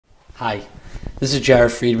Hi, this is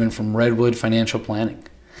Jared Friedman from Redwood Financial Planning.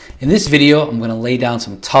 In this video, I'm going to lay down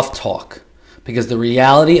some tough talk because the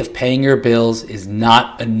reality of paying your bills is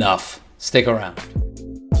not enough. Stick around.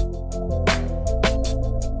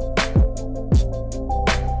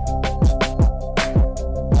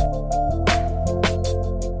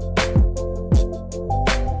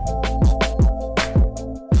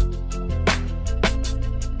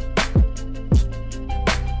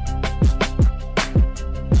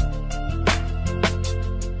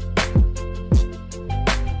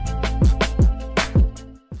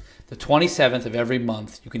 The 27th of every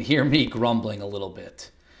month, you can hear me grumbling a little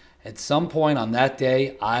bit. At some point on that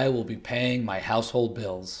day, I will be paying my household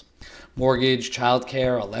bills. Mortgage,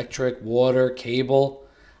 childcare, electric, water, cable.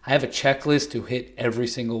 I have a checklist to hit every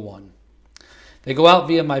single one. They go out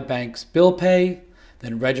via my bank's bill pay,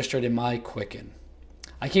 then registered in my Quicken.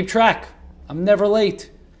 I keep track. I'm never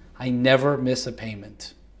late. I never miss a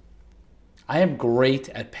payment. I am great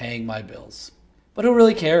at paying my bills. But who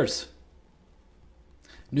really cares?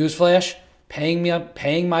 Newsflash,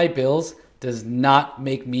 paying my bills does not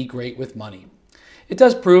make me great with money. It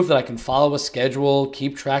does prove that I can follow a schedule,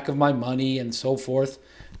 keep track of my money, and so forth.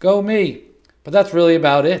 Go me. But that's really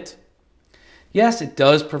about it. Yes, it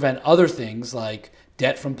does prevent other things like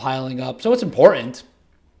debt from piling up, so it's important.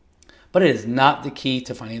 But it is not the key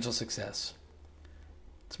to financial success.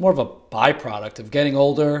 It's more of a byproduct of getting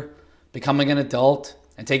older, becoming an adult,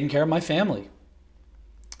 and taking care of my family.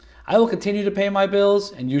 I will continue to pay my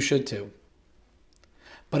bills, and you should too.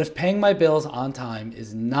 But if paying my bills on time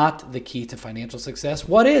is not the key to financial success,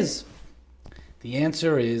 what is? The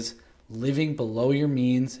answer is living below your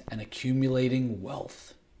means and accumulating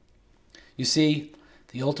wealth. You see,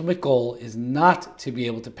 the ultimate goal is not to be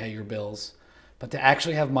able to pay your bills, but to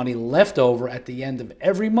actually have money left over at the end of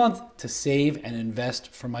every month to save and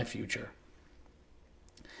invest for my future.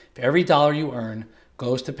 If every dollar you earn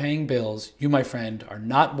goes to paying bills, you, my friend, are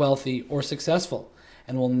not wealthy or successful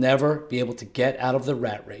and will never be able to get out of the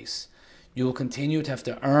rat race. You will continue to have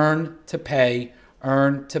to earn to pay,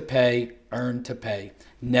 earn to pay, earn to pay,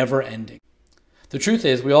 never ending. The truth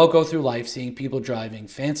is, we all go through life seeing people driving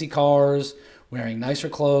fancy cars, wearing nicer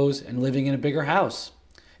clothes, and living in a bigger house.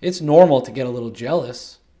 It's normal to get a little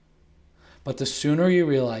jealous. But the sooner you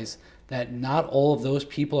realize that not all of those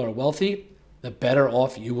people are wealthy, the better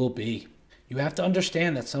off you will be. You have to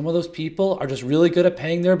understand that some of those people are just really good at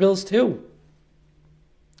paying their bills too.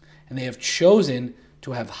 And they have chosen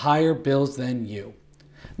to have higher bills than you.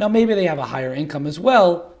 Now, maybe they have a higher income as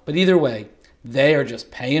well, but either way, they are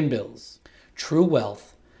just paying bills. True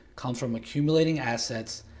wealth comes from accumulating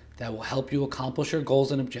assets that will help you accomplish your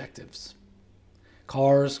goals and objectives.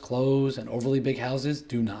 Cars, clothes, and overly big houses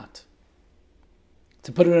do not.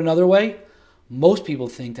 To put it another way, most people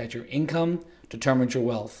think that your income determines your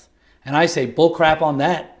wealth. And I say bullcrap on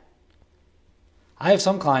that. I have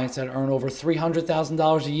some clients that earn over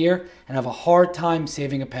 $300,000 a year and have a hard time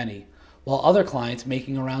saving a penny, while other clients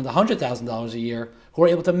making around $100,000 a year who are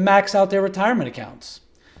able to max out their retirement accounts.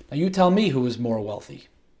 Now you tell me who is more wealthy.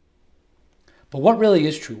 But what really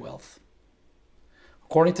is true wealth?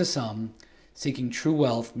 According to some, seeking true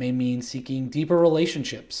wealth may mean seeking deeper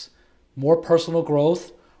relationships, more personal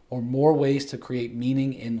growth, or more ways to create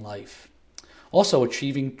meaning in life. Also,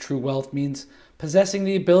 achieving true wealth means possessing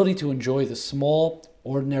the ability to enjoy the small,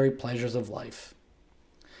 ordinary pleasures of life.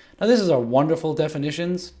 Now, this is our wonderful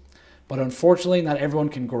definitions, but unfortunately, not everyone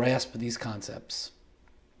can grasp these concepts.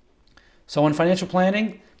 So in financial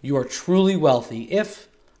planning, you are truly wealthy if,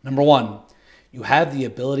 number one, you have the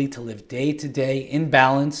ability to live day to day in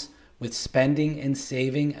balance with spending and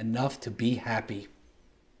saving enough to be happy.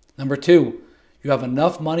 Number two, you have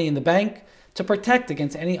enough money in the bank to protect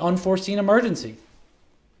against any unforeseen emergency.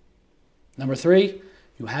 Number three,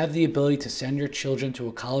 you have the ability to send your children to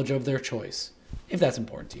a college of their choice, if that's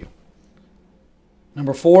important to you.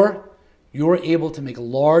 Number four, you are able to make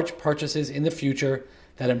large purchases in the future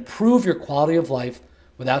that improve your quality of life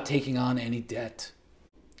without taking on any debt.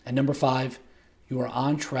 And number five, you are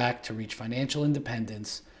on track to reach financial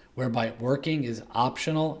independence, whereby working is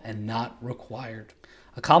optional and not required.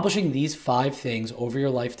 Accomplishing these 5 things over your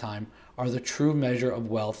lifetime are the true measure of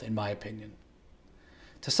wealth, in my opinion.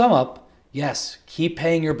 To sum up, yes, keep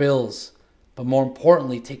paying your bills, but more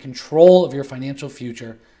importantly, take control of your financial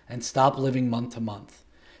future and stop living month to month.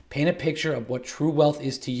 Paint a picture of what true wealth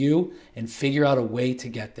is to you and figure out a way to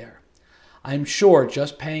get there. I am sure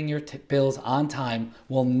just paying your bills on time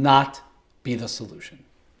will not be the solution.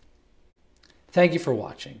 Thank you for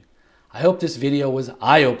watching. I hope this video was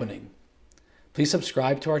eye-opening. Please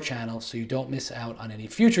subscribe to our channel so you don't miss out on any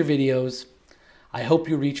future videos. I hope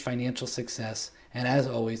you reach financial success And as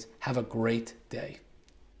always, have a great day.